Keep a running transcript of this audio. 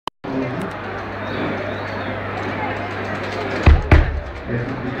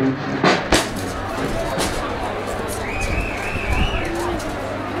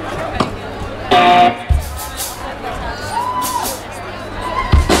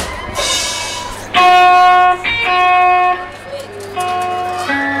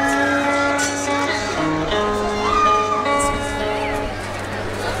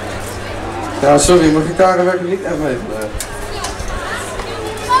Ja, sorry, mijn gitaar werkt niet echt mee vandaag.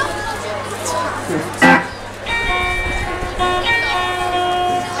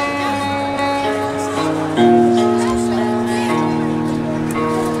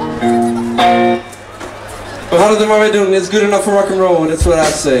 We gaan het er maar mee doen. It's good enough for rock and roll. That's what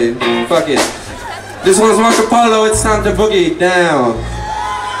I say. Fuck it. This one's Marc O'Polo. It's time to boogie down.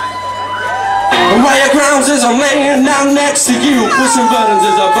 And while your grounds as I'm laying down next to you, pushing buttons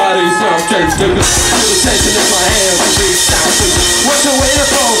as our bodies sound change to the tension in my hands to reach down to what's the way to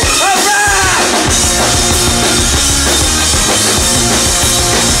go? Alright!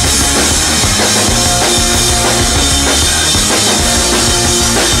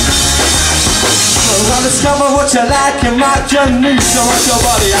 I'll discover what you like and mark your knees. So rock your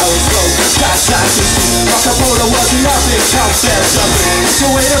body out slow. That's Marc O'Polo was nothing compared to me. It's the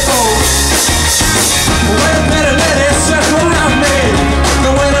way to go. Wait a minute, let it circle around me.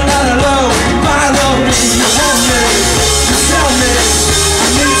 The way to let it low. Follow me, you want me. You tell me.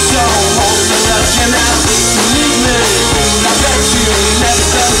 You need someone to love you now. You need me. I bet you never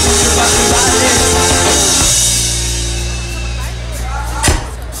felt about somebody.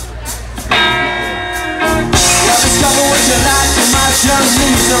 Discover what you like and my young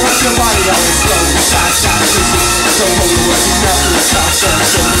knees. So rock your body out slow. Side, side, listen. So hold the words, nothing to stop,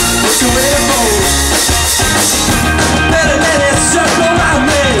 what's the way to go? Better let it circle around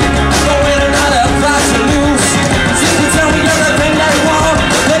me. Don't wait another fight to lose. Since you tell me everything they want,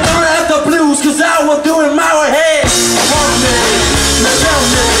 they don't have the blues. Cause I will do it my way. Hey, want me, tell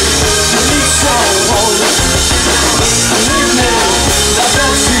me. You need someone. You need me. I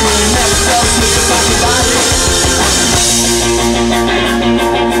bet you never felt sick about your body.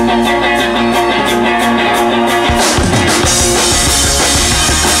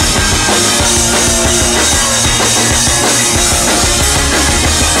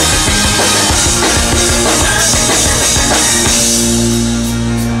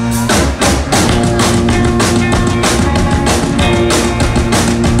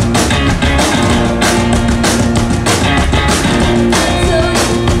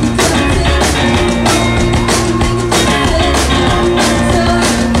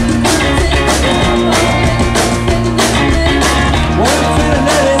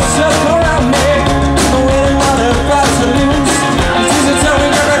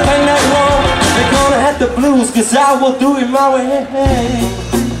 Cause I will do it